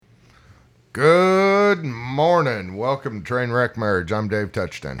Good morning. Welcome to Trainwreck Marriage. I'm Dave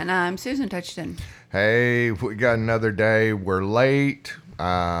Touchton. And I'm Susan Touchton. Hey, we got another day. We're late.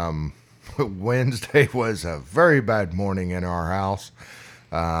 Wednesday was a very bad morning in our house.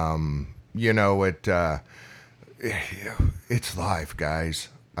 You know, it's life, guys.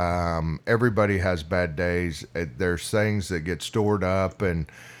 Everybody has bad days. There's things that get stored up and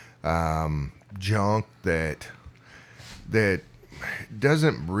junk that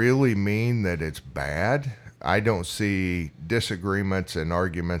doesn't really mean that it's bad. I don't see disagreements and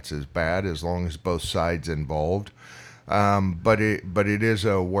arguments as bad as long as both sides involved. But it is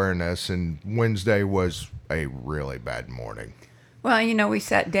awareness, and Wednesday was a really bad morning. Well, we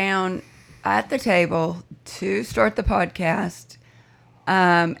sat down at the table to start the podcast.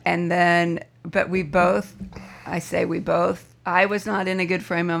 But I was not in a good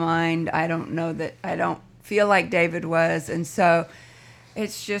frame of mind. I don't feel like David was. And so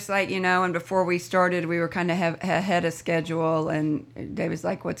it's just like, and before we started, we were kind of ahead of schedule. And David's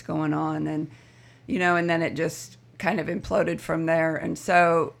like, what's going on? And then it just kind of imploded from there. And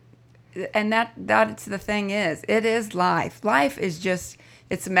so, and that's the thing it is life. Life is just,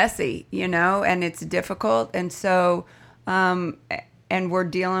 it's messy, and it's difficult. And so, and we're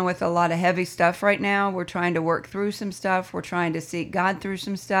dealing with a lot of heavy stuff right now. We're trying to work through some stuff. We're trying to seek God through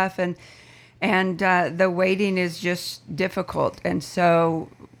some stuff. And the waiting is just difficult. And so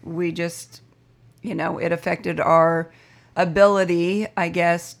we just, it affected our ability, I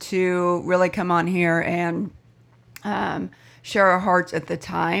guess, to really come on here and share our hearts at the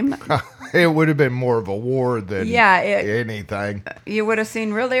time. It would have been more of a war than anything. You would have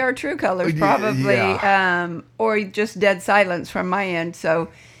seen really our true colors, probably, or just dead silence from my end. So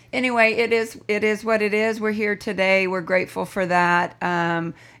anyway, it is what it is. We're here today. We're grateful for that.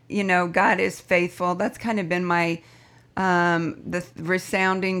 God is faithful. That's kind of been my the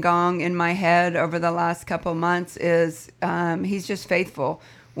resounding gong in my head over the last couple months is he's just faithful.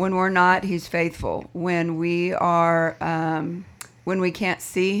 When we're not, he's faithful. When we are, when we can't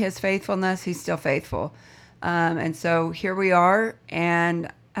see his faithfulness, he's still faithful. And so here we are.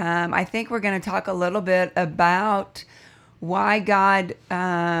 And I think we're going to talk a little bit about why God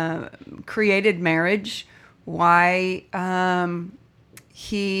created marriage, why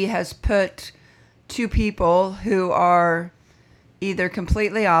he has put two people who are either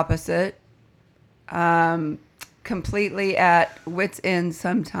completely opposite, completely at wit's end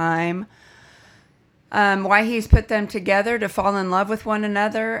sometime, why he's put them together to fall in love with one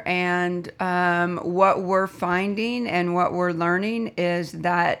another. And what we're finding and what we're learning is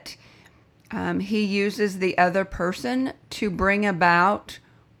that he uses the other person to bring about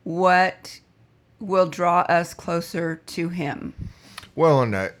what will draw us closer to him. Well,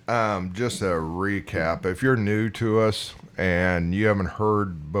 and just a recap, if you're new to us and you haven't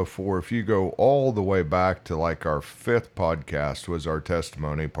heard before, if you go all the way back to like our fifth podcast was our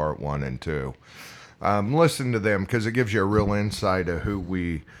testimony, part 1 and 2. Listen to them because it gives you a real insight of who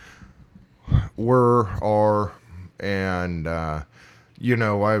we are. And,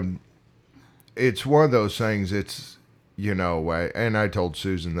 it's one of those things, and I told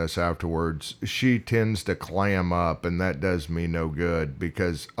Susan this afterwards, she tends to clam up, and that does me no good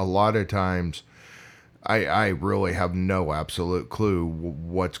because a lot of times I really have no absolute clue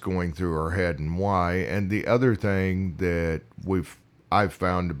what's going through her head and why. And the other thing that I've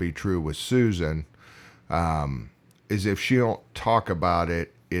found to be true with Susan is if she don't talk about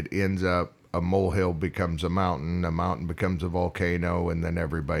it, it ends up a molehill becomes a mountain becomes a volcano, and then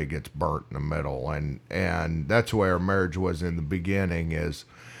everybody gets burnt in the middle. And that's why our marriage was in the beginning, is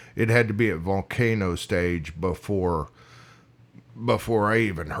it had to be at volcano stage before I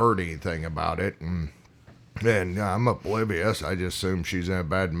even heard anything about it. And I'm oblivious. I just assume she's in a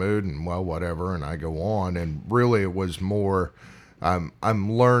bad mood and, well, whatever, and I go on. And really it was more, I'm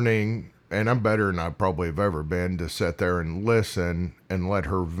learning, and I'm better than I probably have ever been, to sit there and listen and let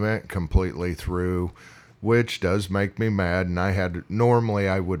her vent completely through, which does make me mad. And normally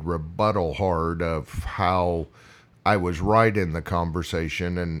I would rebuttal hard of how I was right in the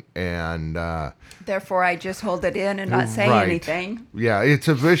conversation, and therefore I just hold it in and not say anything. Yeah, it's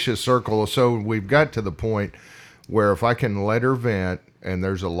a vicious circle. So we've got to the point where if I can let her vent and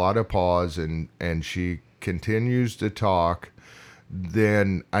there's a lot of pause and she continues to talk,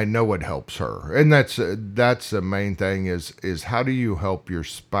 then I know it helps her. And that's the main thing is how do you help your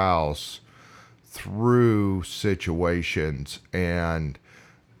spouse through situations? And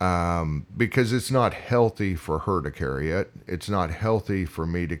because it's not healthy for her to carry it. It's not healthy for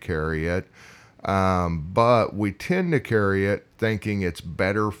me to carry it. But we tend to carry it thinking it's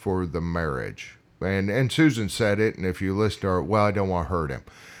better for the marriage. And Susan said it, and if you listen to her, well, I don't want to hurt him.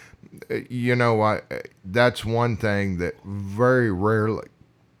 That's one thing that very rarely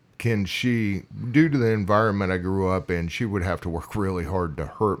can she, due to the environment I grew up in, she would have to work really hard to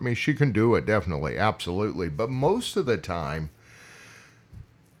hurt me. She can do it, definitely, absolutely. But most of the time,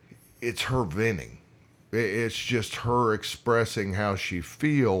 it's her venting. It's just her expressing how she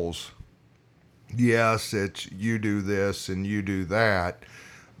feels. Yes, it's you do this and you do that.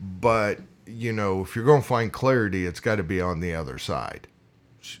 But, if you're going to find clarity, it's got to be on the other side.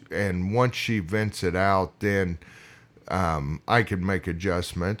 And once she vents it out, then I can make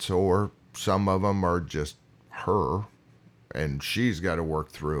adjustments, or some of them are just her, and she's got to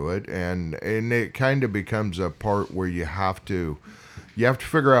work through it, and it kind of becomes a part where you have to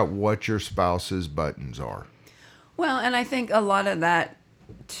figure out what your spouse's buttons are. Well, and I think a lot of that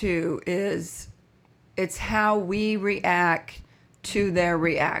too is it's how we react to their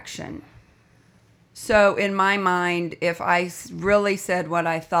reaction. So in my mind, if I really said what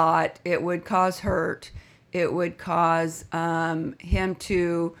I thought, it would cause hurt. It would cause him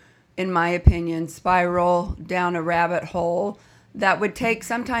to, in my opinion, spiral down a rabbit hole that would take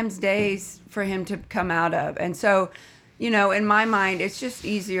sometimes days for him to come out of. And so, in my mind, it's just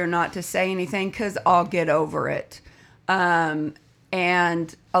easier not to say anything because I'll get over it.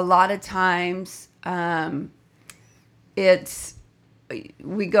 And a lot of times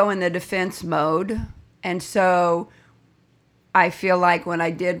we go in the defense mode. And so I feel like when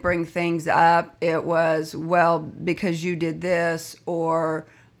I did bring things up, it was, well, because you did this, or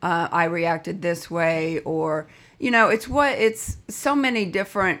I reacted this way, or, it's so many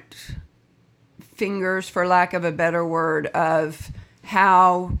different fingers, for lack of a better word, of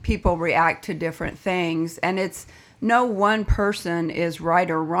how people react to different things. And it's no one person is right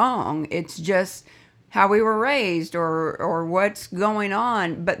or wrong. It's just how we were raised or what's going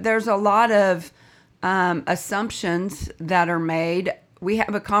on. But there's a lot of assumptions that are made. We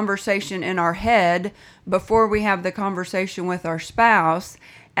have a conversation in our head before we have the conversation with our spouse.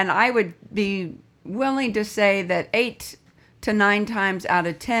 And I would be willing to say that 8 to 9 times out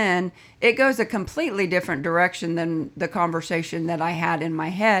of 10, it goes a completely different direction than the conversation that I had in my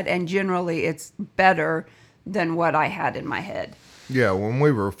head. And generally, it's better than what I had in my head. Yeah, when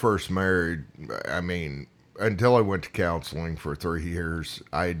we were first married, until I went to counseling for 3 years,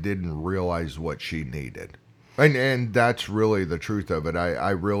 I didn't realize what she needed. And that's really the truth of it.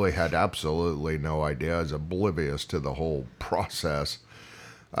 I really had absolutely no idea. I was oblivious to the whole process.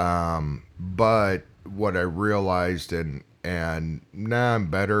 But what I realized, and now I'm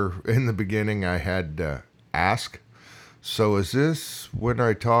better. In the beginning, I had to ask, so is this when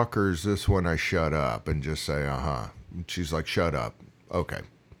I talk, or is this when I shut up and just say, uh-huh? She's like, shut up. Okay.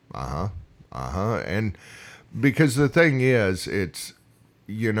 Uh-huh. Uh-huh. And because the thing is, it's,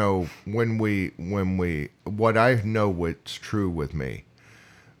 what I know what's true with me,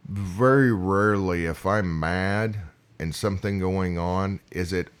 very rarely, if I'm mad and something going on,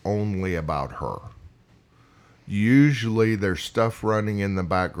 is it only about her. Usually there's stuff running in the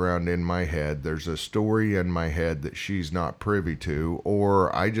background in my head. There's a story in my head that she's not privy to,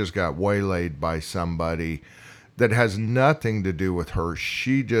 or I just got waylaid by somebody that has nothing to do with her.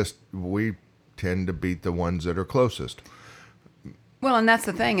 We tend to beat the ones that are closest. Well, and that's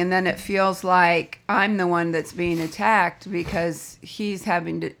the thing. And then it feels like I'm the one that's being attacked because he's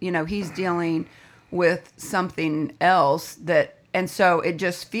having to, he's dealing with something else and so it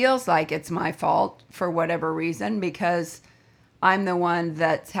just feels like it's my fault for whatever reason, because I'm the one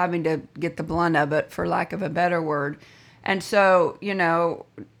that's having to get the blunt of it, for lack of a better word. And so,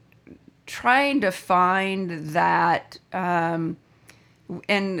 trying to find that, and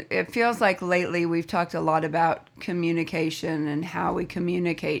it feels like lately we've talked a lot about communication and how we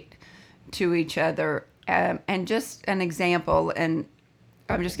communicate to each other. And just an example, and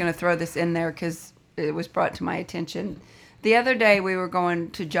I'm just going to throw this in there because it was brought to my attention. The other day we were going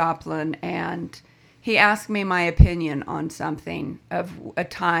to Joplin, and he asked me my opinion on something, of a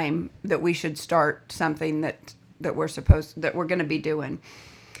time that we should start something that we're going to be doing.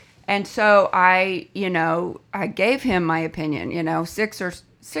 And so I gave him my opinion, 6 or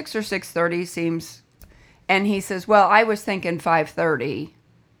 6:30 seems, and he says, well, I was thinking 5:30,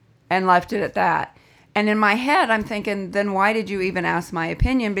 and left it at that. And in my head, I'm thinking, then why did you even ask my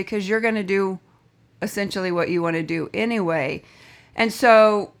opinion? Because you're going to do essentially what you want to do anyway. And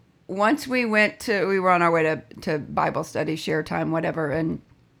so once we were on our way to Bible study, share time, whatever. And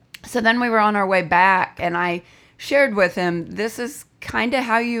so then we were on our way back, and I shared with him, this is kind of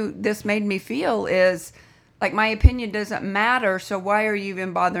how this made me feel, is like, my opinion doesn't matter. So why are you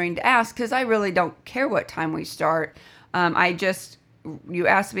even bothering to ask? Because I really don't care what time we start. You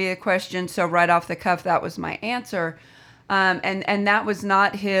asked me a question, so right off the cuff, that was my answer. And that was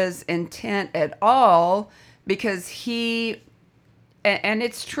not his intent at all, because and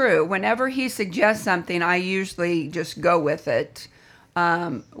it's true, whenever he suggests something, I usually just go with it,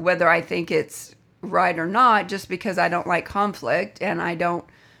 whether I think it's right or not, just because I don't like conflict and I don't,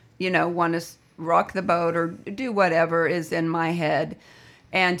 want to rock the boat or do whatever is in my head.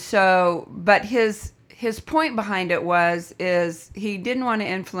 And so, but his point behind it is he didn't want to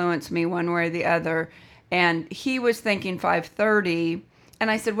influence me one way or the other, and he was thinking 5:30.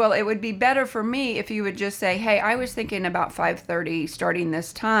 And I said, well, it would be better for me if you would just say, hey, I was thinking about 5:30 starting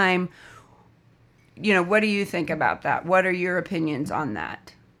this time. What do you think about that? What are your opinions on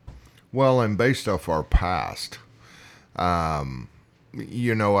that? Well, and based off our past, I've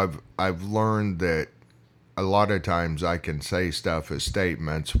learned that a lot of times I can say stuff as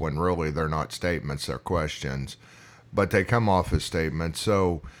statements when really they're not statements, they're questions, but they come off as statements.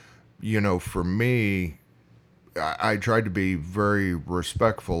 So, for me, I tried to be very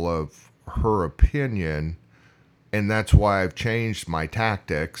respectful of her opinion, and that's why I've changed my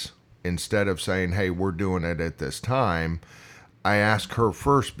tactics. Instead of saying, hey, we're doing it at this time, I ask her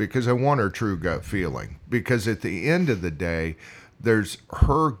first because I want her true gut feeling. Because at the end of the day, there's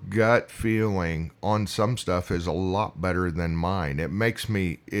her gut feeling on some stuff is a lot better than mine.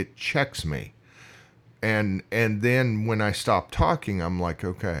 It checks me. And then when I stop talking, I'm like,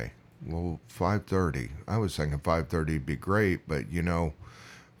 okay, well, 5:30. I was thinking 5:30 would be great, but if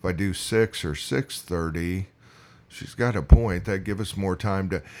I do 6 or 6:30, she's got a point. That give us more time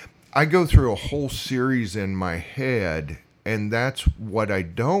to. I go through a whole series in my head, and that's what I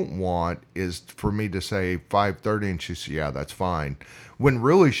don't want is for me to say 5:30, and she says, yeah, that's fine. When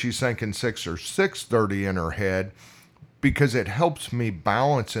really she's thinking 6 or 6:30 in her head, because it helps me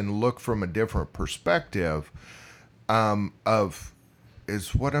balance and look from a different perspective of,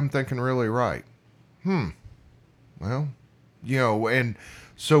 is what I'm thinking really right? Well, and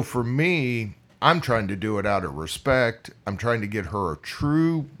so for me, I'm trying to do it out of respect. I'm trying to get her a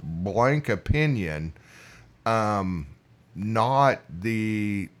true blank opinion, not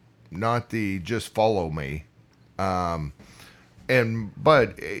the just follow me. But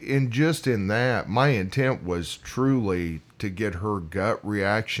in that, my intent was truly to get her gut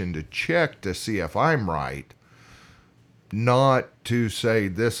reaction to check to see if I'm right, not to say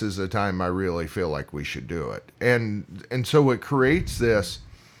this is the time I really feel like we should do it. And so it creates this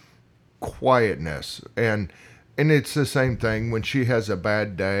quietness, and it's the same thing when she has a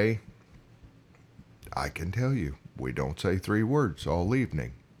bad day. I can tell you, we don't say 3 words all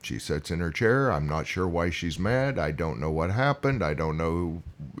evening. She sits in her chair. I'm not sure why she's mad. I don't know what happened. I don't know,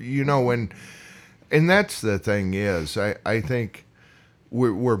 and that's the thing is, I think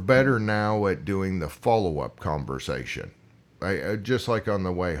we're better now at doing the follow-up conversation. Just like on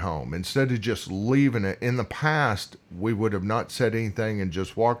the way home, instead of just leaving it. In the past, we would have not said anything and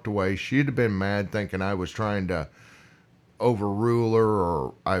just walked away. She'd have been mad, thinking I was trying to overrule her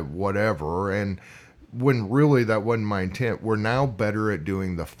or whatever. And when really that wasn't my intent. We're now better at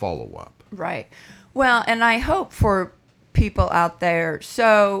doing the follow-up. Right. Well, and I hope for people out there.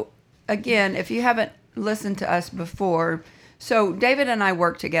 So again, if you haven't listened to us before, so David and I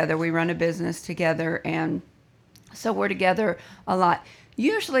work together. We run a business together, and so we're together a lot.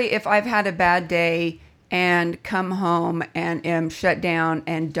 Usually if I've had a bad day and come home and am shut down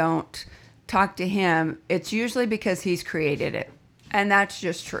and don't talk to him, it's usually because he's created it. And that's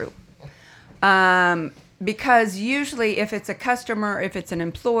just true. Because usually if it's a customer, if it's an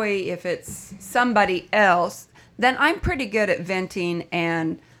employee, if it's somebody else, then I'm pretty good at venting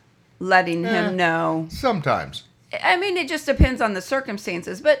and letting him know. Sometimes. I mean, it just depends on the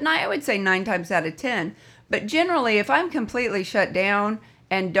circumstances. But I would say 9 times out of 10. But generally, if I'm completely shut down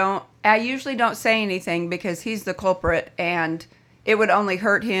and I usually don't say anything because he's the culprit and it would only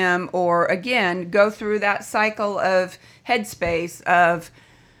hurt him, or again, go through that cycle of headspace of,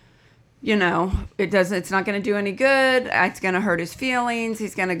 it's not going to do any good. It's going to hurt his feelings.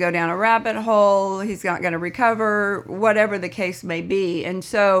 He's going to go down a rabbit hole. He's not going to recover, whatever the case may be. And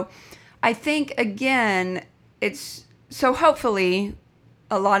so I think, again, so hopefully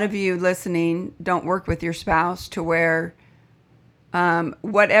a lot of you listening don't work with your spouse to where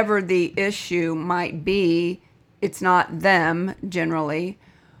whatever the issue might be, it's not them generally.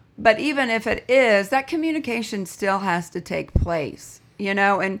 But even if it is, that communication still has to take place,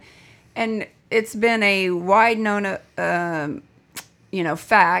 and it's been a wide known,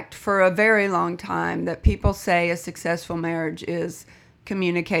 fact for a very long time that people say a successful marriage is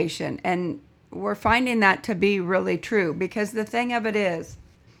communication. And we're finding that to be really true, because the thing of it is,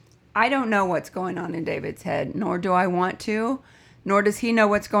 I don't know what's going on in David's head, nor do I want to, nor does he know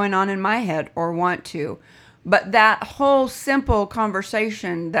what's going on in my head or want to. But that whole simple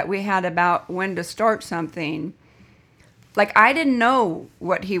conversation that we had about when to start something, like I didn't know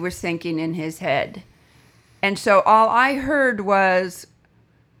what he was thinking in his head. And so all I heard was,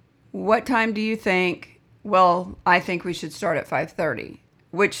 "What time do you think?" "Well, I think we should start at 5:30,"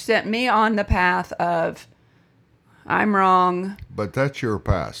 which sent me on the path of, I'm wrong. But that's your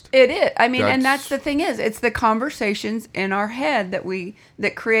past. It is. I mean, and That's- that's the thing is, it's the conversations in our head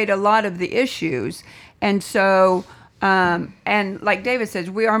that create a lot of the issues. And so, and like David says,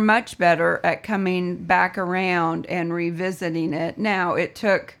 we are much better at coming back around and revisiting it. Now, it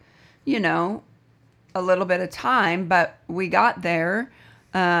took, a little bit of time, but we got there.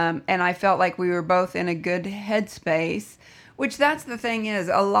 And I felt like we were both in a good headspace, which that's the thing is,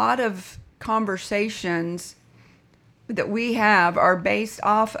 a lot of conversations that we have are based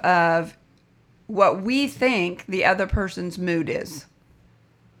off of what we think the other person's mood is.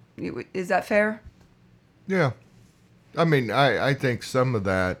 Is that fair? Yeah. I mean, I think some of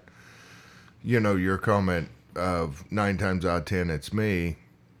that, your comment of 9 times out of 10, it's me.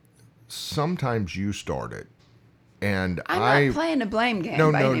 Sometimes you start it. And I'm not playing a blame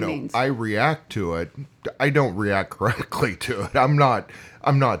game by any means. I react to it. I don't react correctly to it. I'm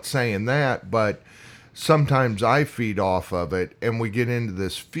not saying that, but sometimes I feed off of it, and we get into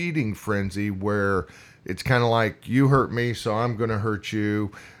this feeding frenzy where it's kind of like, you hurt me, so I'm going to hurt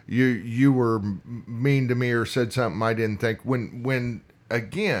you. You were mean to me or said something I didn't think. When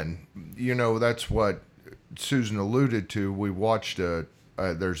again, that's what Susan alluded to. We watched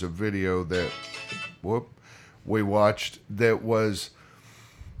there's a video that we watched that was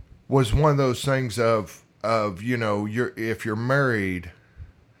one of those things of if you're married,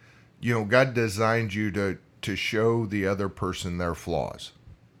 God designed you to show the other person their flaws.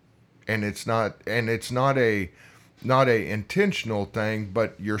 And it's not a intentional thing,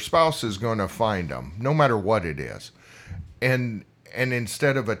 but your spouse is going to find them no matter what it is. And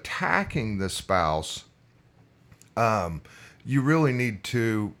instead of attacking the spouse, you really need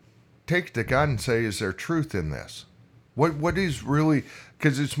to take it to God and say, is there truth in this? What is really,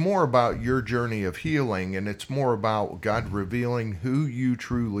 because it's more about your journey of healing, and it's more about God revealing who you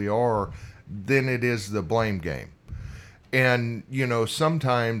truly are than it is the blame game. And,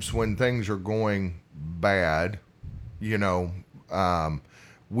 sometimes when things are going bad,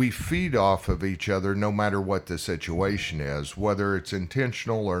 we feed off of each other no matter what the situation is, whether it's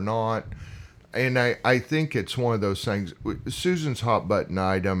intentional or not. And I think it's one of those things. Susan's hot button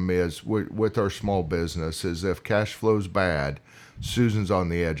item is with our small business is if cash flow's bad, Susan's on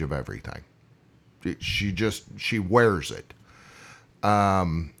the edge of everything. She wears it.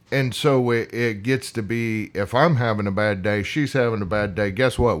 And so it gets to be, if I'm having a bad day, she's having a bad day.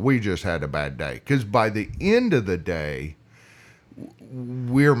 Guess what? We just had a bad day. Because by the end of the day,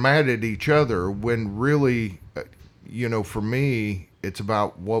 we're mad at each other when really, for me, it's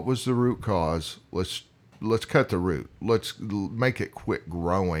about what was the root cause. Let's cut the root. Let's make it quit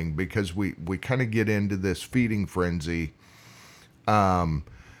growing, because we kind of get into this feeding frenzy. And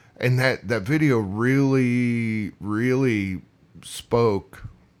that video really, really spoke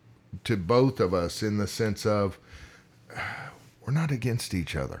to both of us in the sense of we're not against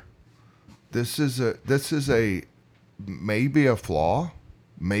each other. This is a maybe a flaw,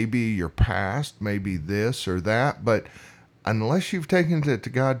 maybe your past, maybe this or that, but unless you've taken it to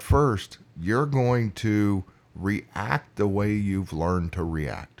God first, you're going to react the way you've learned to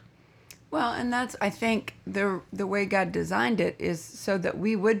react. Well, and that's, I think, the way God designed it is so that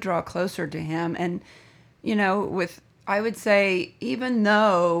we would draw closer to Him. And, I would say, even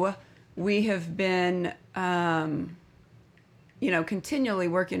though we have been, continually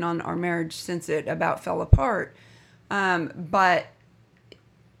working on our marriage since it about fell apart, but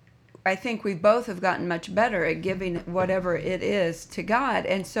I think we both have gotten much better at giving whatever it is to God.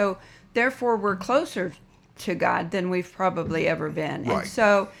 And so, therefore, we're closer to God than we've probably ever been. Right. And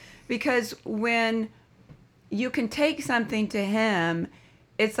so, because when you can take something to Him,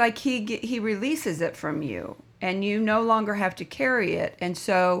 it's like He releases it from you, and you no longer have to carry it. And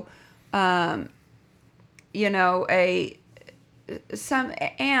so, and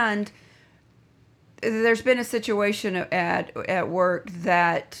there's been a situation at work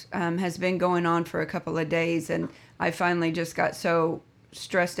that has been going on for a couple of days, and I finally just got so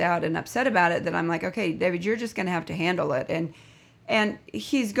stressed out and upset about it that I'm like, okay, David, you're just going to have to handle it, and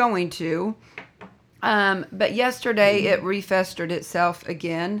he's going to. But yesterday it refestered itself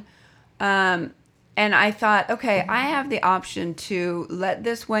again, and I thought, okay, I have the option to let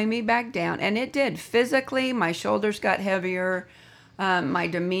this weigh me back down, and it did. Physically, my shoulders got heavier. My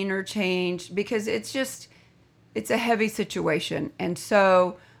demeanor changed because it's a heavy situation. And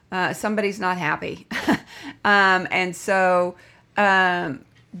so somebody's not happy. And so,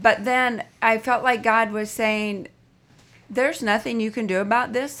 but then I felt like God was saying, there's nothing you can do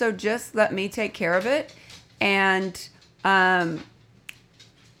about this, so just let me take care of it. And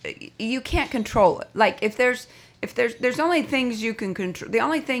you can't control it. Like if there's only things you can control. The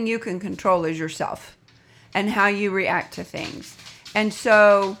only thing you can control is yourself and how you react to things. And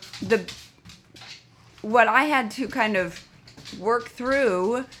so what I had to kind of work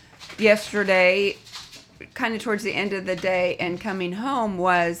through yesterday, kind of towards the end of the day and coming home,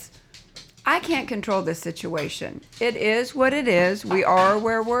 was I can't control this situation. It is what it is. We are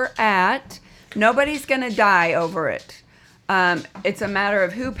where we're at. Nobody's going to die over it. It's a matter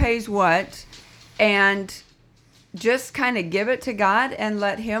of who pays what, and just kind of give it to God and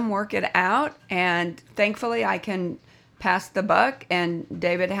let him work it out. And thankfully I can pass the buck, and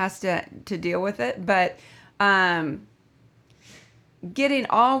David has to deal with it. But getting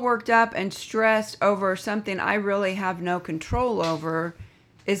all worked up and stressed over something I really have no control over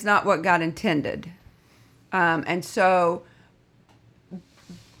is not what God intended. And so,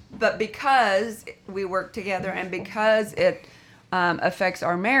 but because we work together and because it affects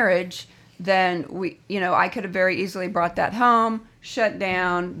our marriage, then I could have very easily brought that home, shut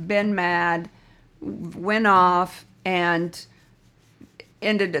down, been mad, went off, and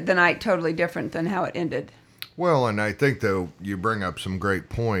ended the night totally different than how it ended. Well, and I think, though, you bring up some great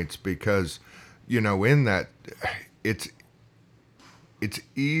points because, in that, it's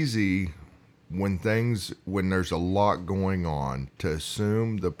easy when there's a lot going on to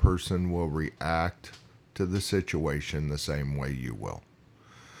assume the person will react to the situation the same way you will.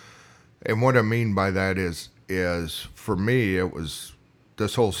 And what I mean by that is for me,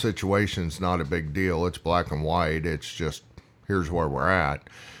 this whole situation's not a big deal. It's black and white. It's just, here's where we're at.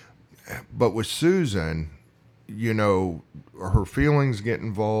 But with Susan, her feelings get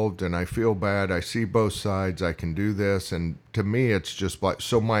involved, and I feel bad. I see both sides. I can do this. And to me, it's just like,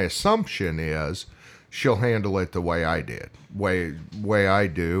 so my assumption is she'll handle it the way I did, way I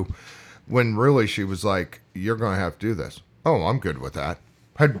do, when really she was like, you're going to have to do this. Oh, I'm good with that.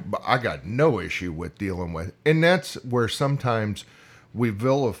 I got no issue with dealing with it. And that's where sometimes we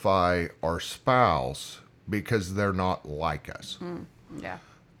vilify our spouse because they're not like us. Yeah.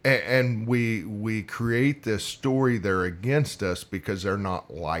 And we create this story they're against us because they're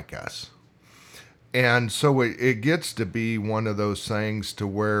not like us. And so it gets to be one of those things to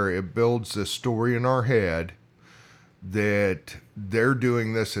where it builds this story in our head that they're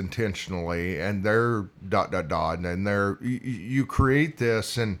doing this intentionally and they're ... and you create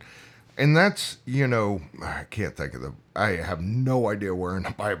this and that's, I can't think of I have no idea where in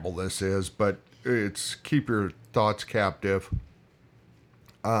the Bible this is, but it's keep your thoughts captive.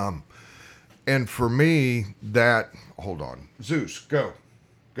 And for me, hold on, Zeus, go,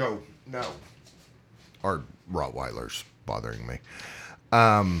 no. Our Rottweiler's bothering me.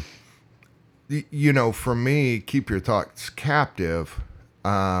 For me, keep your thoughts captive.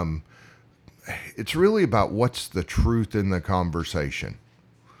 It's really about what's the truth in the conversation.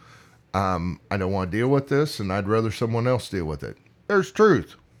 I don't want to deal with this, and I'd rather someone else deal with it. There's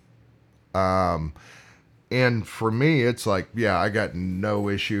truth. And for me, it's like, yeah, I got no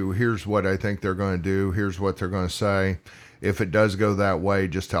issue. Here's what I think they're going to do. Here's what they're going to say. If it does go that way,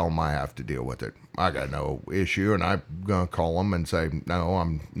 just tell them I have to deal with it. I got no issue, and I'm going to call them and say, no,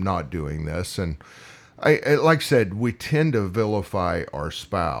 I'm not doing this. And I like I said, we tend to vilify our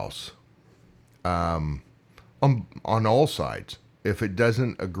spouse on all sides if it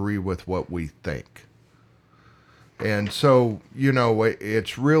doesn't agree with what we think. And so,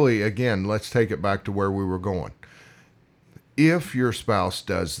 it's really, again, let's take it back to where we were going. If your spouse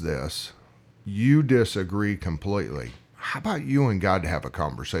does this, you disagree completely. How about you and God to have a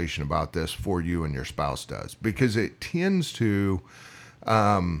conversation about this before you and your spouse does? Because it tends to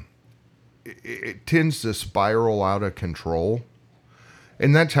spiral out of control.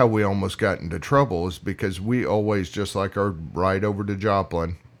 And that's how we almost got into trouble, is because we always, just like our ride over to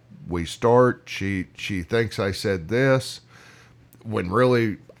Joplin, we start, she thinks I said this, when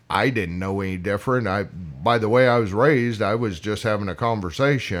really I didn't know any different. By the way I was raised, I was just having a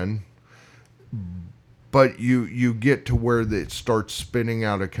conversation. But you get to where it starts spinning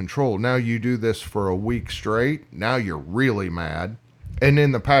out of control. Now you do this for a week straight. Now you're really mad. And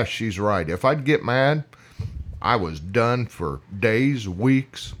in the past, she's right. If I'd get mad, I was done for days,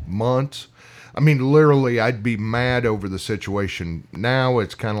 weeks, months. I mean, literally, I'd be mad over the situation. Now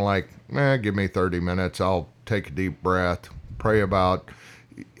it's kind of like, give me 30 minutes. I'll take a deep breath, pray about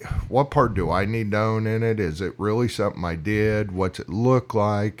what part do I need to own in it? Is it really something I did? What's it look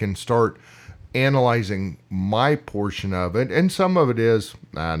like? And start analyzing my portion of it. And some of it is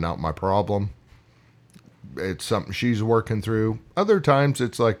not my problem. it's something she's working through. Other times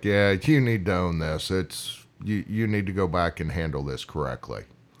it's like, yeah, you need to own this. It's you need to go back and handle this correctly.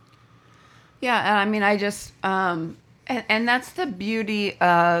 Yeah, and I mean, I just, and that's the beauty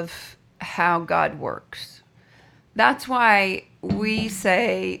of how God works. That's why we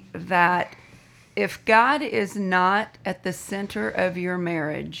say that if God is not at the center of your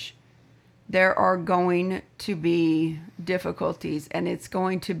marriage, there are going to be difficulties, and it's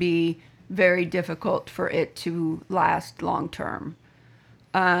going to be very difficult for it to last long term.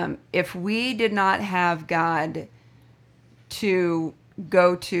 If we did not have God to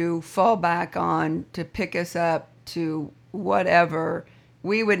go to, fall back on, to pick us up, to whatever,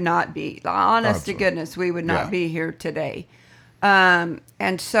 we would not be, honest Absolutely. to goodness, we would not Yeah. be here today.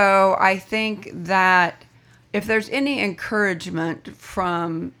 And so I think that if there's any encouragement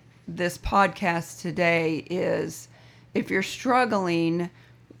from this podcast today is if you're struggling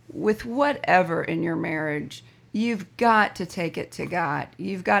with whatever in your marriage, you've got to take it to God.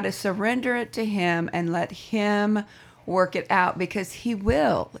 You've got to surrender it to Him and let Him work it out, because He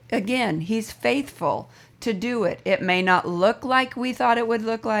will. Again, He's faithful to do it. It may not look like we thought it would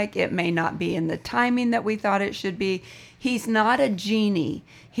look like. It may not be in the timing that we thought it should be. He's not a genie.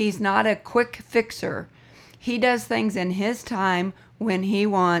 He's not a quick fixer. He does things in His time when He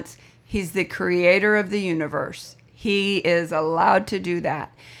wants. He's the creator of the universe. He is allowed to do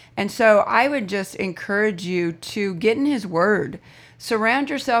that. And so I would just encourage you to get in His Word. Surround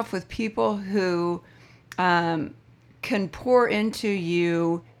yourself with people who can pour into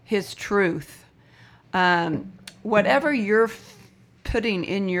you His truth. Whatever you're putting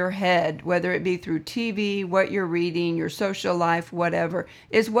in your head, whether it be through TV, what you're reading, your social life, whatever,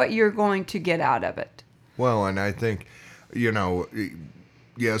 is what you're going to get out of it. Well, and I think,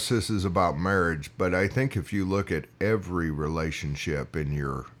 yes, this is about marriage, but I think if you look at every relationship in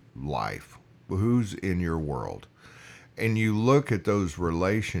your life, who's in your world, and you look at those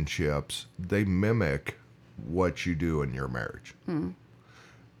relationships, they mimic what you do in your marriage.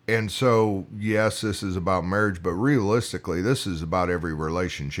 And so, yes, this is about marriage, but realistically, this is about every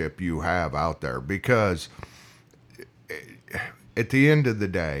relationship you have out there, because at the end of the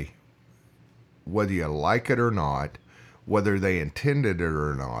day, whether you like it or not, whether they intended it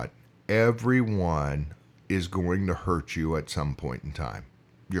or not, everyone is going to hurt you at some point in time.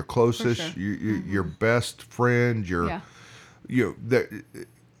 Your closest, sure. your best friend,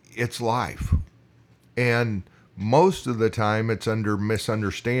 it's life. And most of the time it's under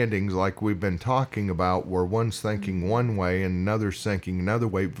misunderstandings like we've been talking about, where one's thinking one way and another's thinking another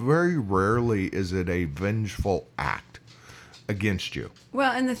way. Very rarely is it a vengeful act against you.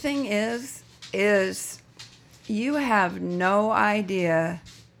 Well, and the thing is you have no idea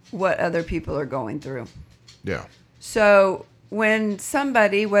what other people are going through. Yeah. So when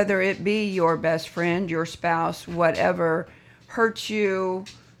somebody, whether it be your best friend, your spouse, whatever, hurts you,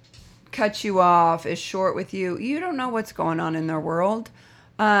 cuts you off, is short with you, you don't know what's going on in their world.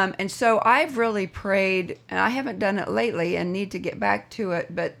 And so I've really prayed, and I haven't done it lately and need to get back to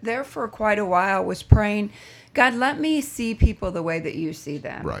it, but there for quite a while was praying, God, let me see people the way that you see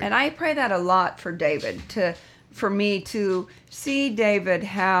them. Right. And I pray that a lot for David, for me to see David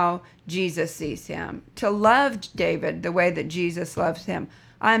how Jesus sees him, to love David the way that Jesus loves him.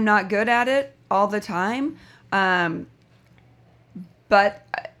 I'm not good at it all the time, but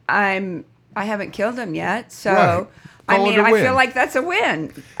I haven't killed him yet, so Right. I Call it mean, a I win. feel like that's a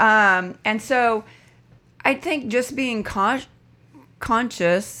win. And so I think just being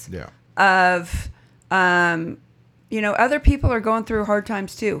conscious Yeah. of, other people are going through hard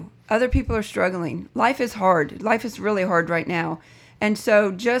times too. Other people are struggling. Life is hard. Life is really hard right now. And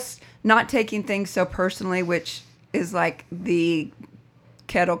so just not taking things so personally, which is like the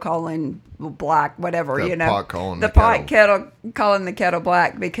kettle calling black, whatever, The pot calling the the pot kettle calling the kettle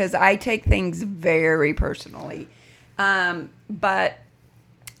black, because I take things very personally. But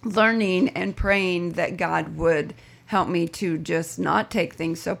learning and praying that God would help me to just not take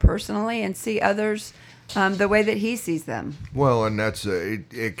things so personally and see others the way that He sees them. Well, and that's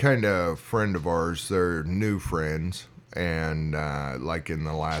a kind of friend of ours. They're new friends, and like in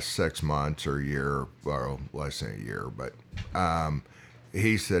the last 6 months or year, well, less than a year, but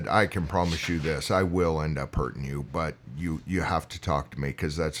he said, I can promise you this, I will end up hurting you, but you have to talk to me,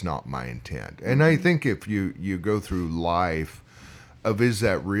 because that's not my intent. And I think if you go through life of, is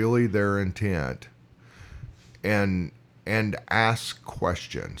that really their intent, and ask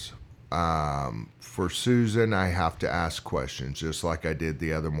questions. For Susan, I have to ask questions, just like I did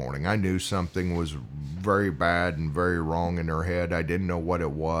the other morning. I knew something was very bad and very wrong in her head. I didn't know what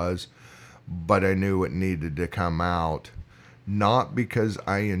it was, but I knew it needed to come out not because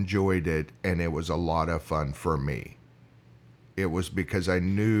I enjoyed it and it was a lot of fun for me. It was because I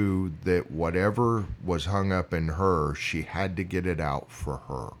knew that whatever was hung up in her, she had to get it out for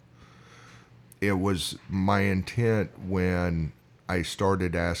her. It was my intent when I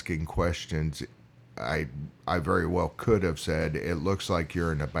started asking questions. I very well could have said, "It looks like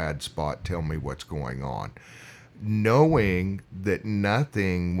you're in a bad spot. Tell me what's going on." Knowing that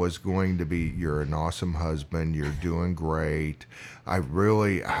nothing was going to be, "You're an awesome husband. You're doing great.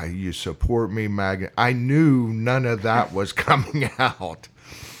 You support me, Maggie." I knew none of that was coming out.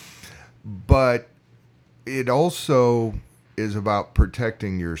 But it also is about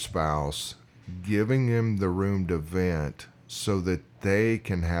protecting your spouse, giving them the room to vent so that they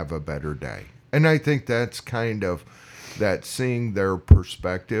can have a better day. And I think that's kind of that, seeing their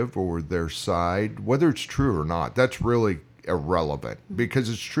perspective or their side, whether it's true or not, that's really irrelevant because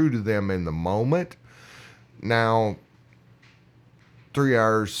it's true to them in the moment. Now, 3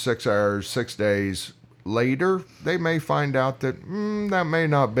 hours, 6 hours, 6 days later, they may find out that that may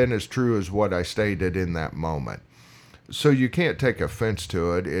not have been as true as what I stated in that moment. So you can't take offense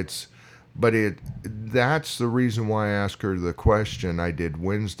to it. That's the reason why I asked her the question I did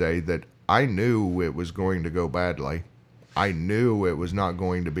Wednesday, that I knew it was going to go badly. I knew it was not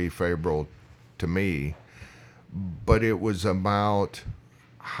going to be favorable to me, but it was about,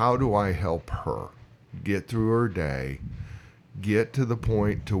 how do I help her get through her day, get to the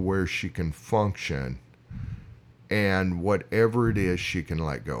point to where she can function, and whatever it is, she can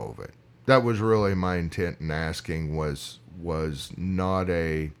let go of it. That was really my intent in asking, was not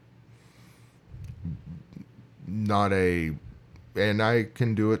a, and I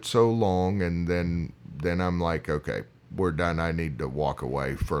can do it so long, and then I'm like, okay, we're done. I need to walk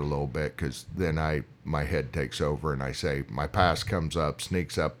away for a little bit, because then my head takes over and I say, my past comes up,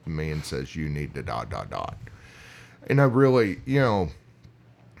 sneaks up to me and says, you need to ... And I really,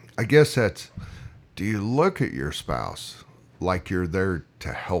 I guess that's, do you look at your spouse like you're there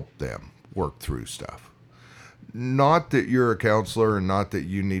to help them work through stuff? Not that you're a counselor and not that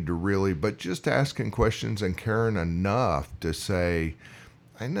you need to really, but just asking questions and caring enough to say,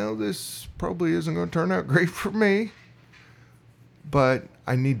 I know this probably isn't going to turn out great for me, but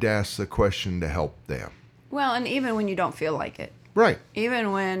I need to ask the question to help them. Well, and even when you don't feel like it. Right.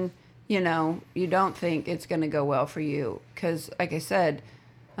 Even when, you don't think it's going to go well for you. Because, like I said,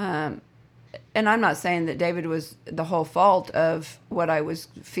 and I'm not saying that David was the whole fault of what I was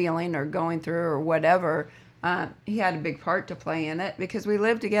feeling or going through or whatever. He had a big part to play in it, because we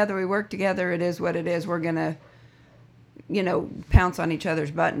live together, we work together. It is what it is. We're going to, pounce on each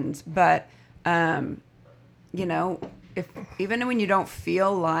other's buttons. But, if even when you don't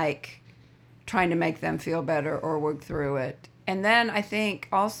feel like trying to make them feel better or work through it. And then I think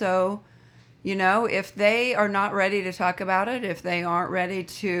also, if they are not ready to talk about it, if they aren't ready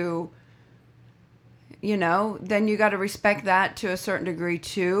to, then you got to respect that to a certain degree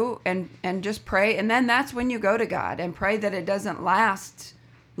too, and just pray. And then that's when you go to God and pray that it doesn't last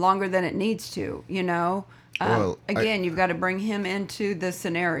longer than it needs to, Again, you've got to bring him into the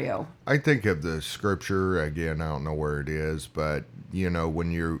scenario. I think of the scripture, again, I don't know where it is, but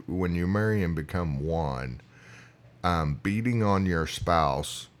when you marry and become one, beating on your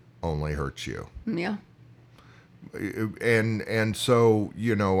spouse only hurts you. Yeah. And so,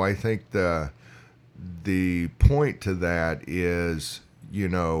 I think the point to that is,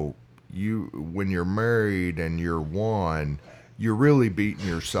 when you're married and you're one, you're really beating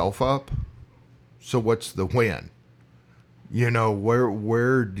yourself up. So what's the win?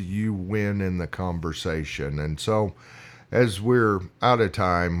 Where do you win in the conversation? And so, as we're out of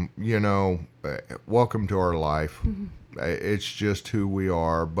time, welcome to our life. Mm-hmm. It's just who we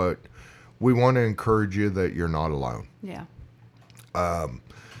are, but we want to encourage you that you're not alone. Yeah.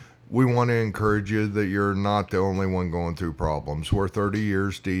 We want to encourage you that you're not the only one going through problems. We're 30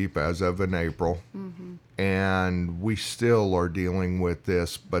 years deep as of in April. Mm-hmm. And we still are dealing with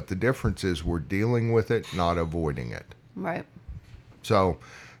this, but the difference is we're dealing with it, not avoiding it. Right. So,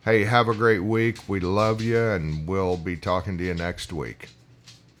 hey, have a great week. We love you, and we'll be talking to you next week.